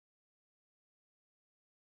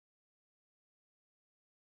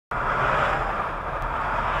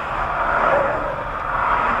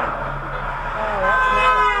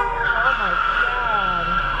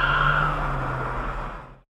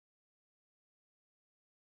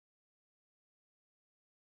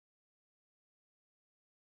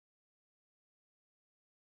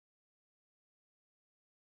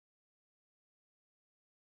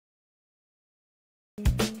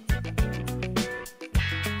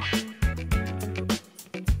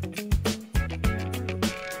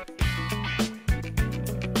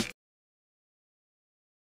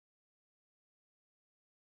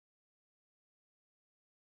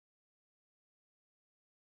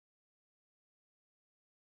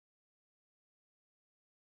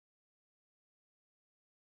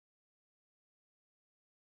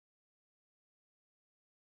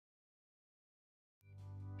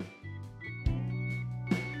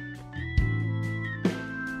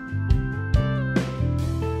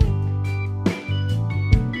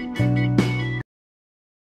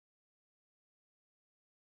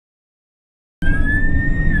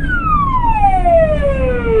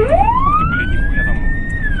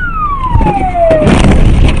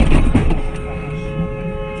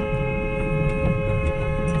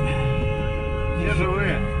Все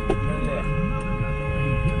живые?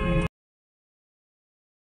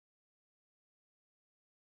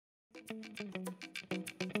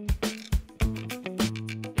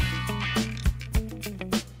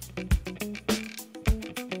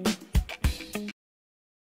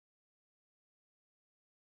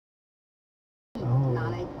拿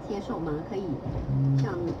来接受吗？可以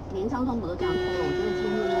像连张忠谋都这样说了，我觉得今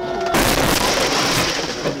天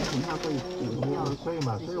恐怕会比较。所以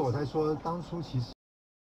嘛，所以我才说当初其实。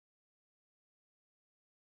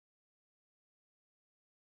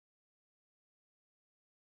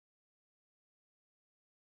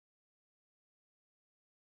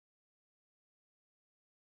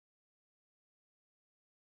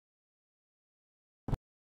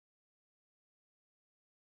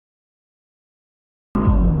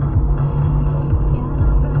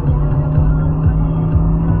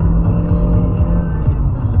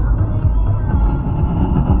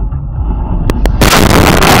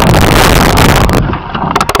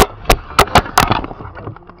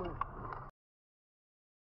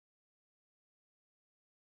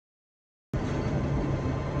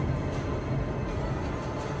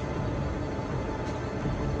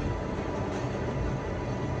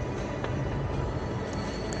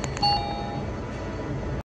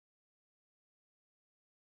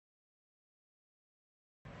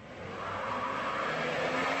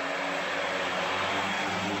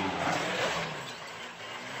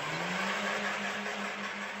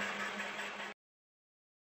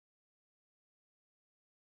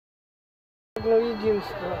Одно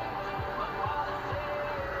единство.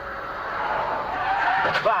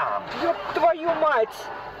 Бам! Ёб твою мать!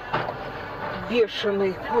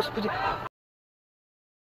 Бешеный, господи.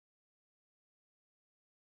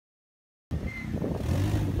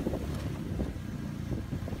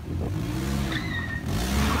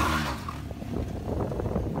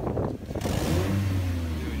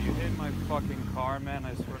 Dude, you hit my fucking car, man.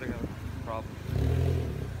 I swear to God, problem.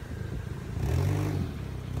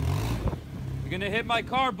 You're gonna hit my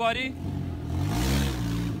car, buddy.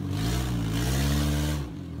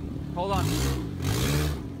 Hold on.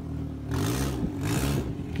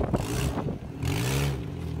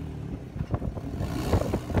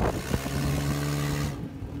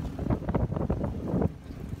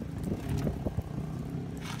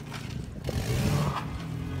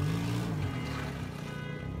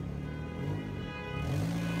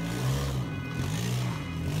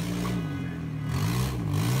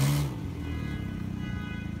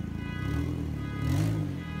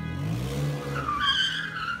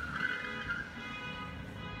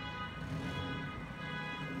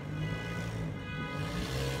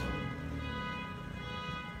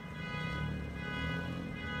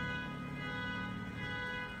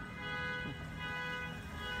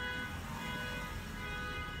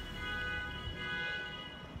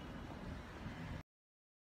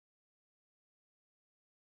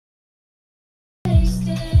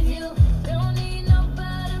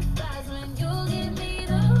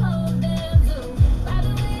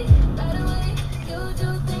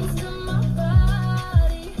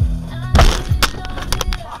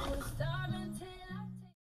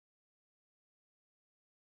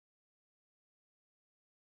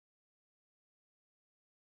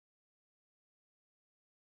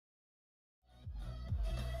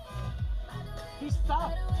 He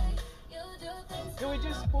stopped. Can we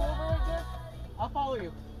just pull over right there? I'll follow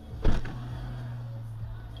you.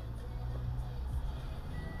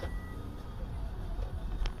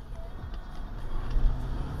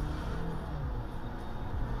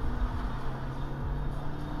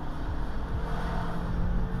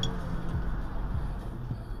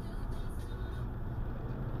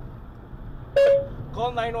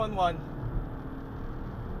 Call 911.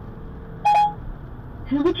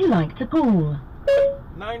 Who would you like to call?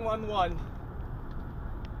 911.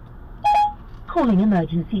 Calling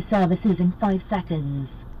emergency services in 5 seconds.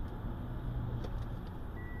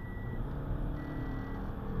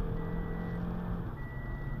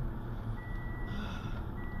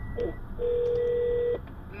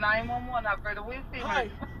 Hi.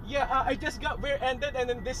 Yeah, I just got rear-ended and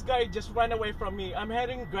then this guy just ran away from me. I'm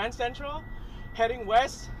heading Grand Central, heading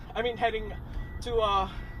west. I mean heading to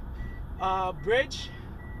bridge.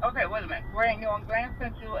 Okay, wait a minute. Where are you on Grand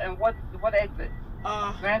Central and what exit?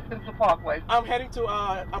 Grand Central Parkway. I'm heading to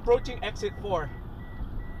approaching exit 4.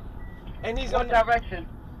 And he's What on direction?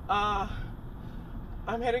 I'm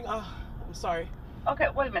heading I'm sorry. Okay,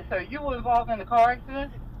 wait a minute, sir. You were involved in the car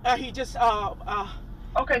accident? He just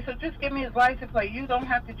Okay, so just give me his license plate. You don't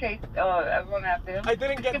have to chase everyone after him. I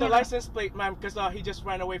didn't get the license plate, ma'am, because he just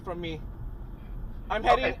ran away from me. I'm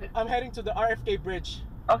heading to the RFK bridge.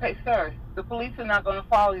 Okay, sir. The police are not going to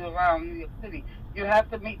follow you around New York City. You have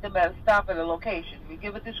to meet them at stop at a location. You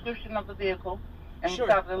give a description of the vehicle and you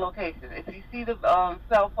stop at the location. If you see the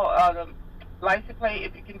cell phone, the license plate,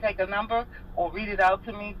 if you can take a number or read it out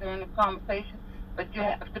to me during the conversation, but you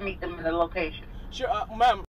have to meet them at a location. Sure, ma'am.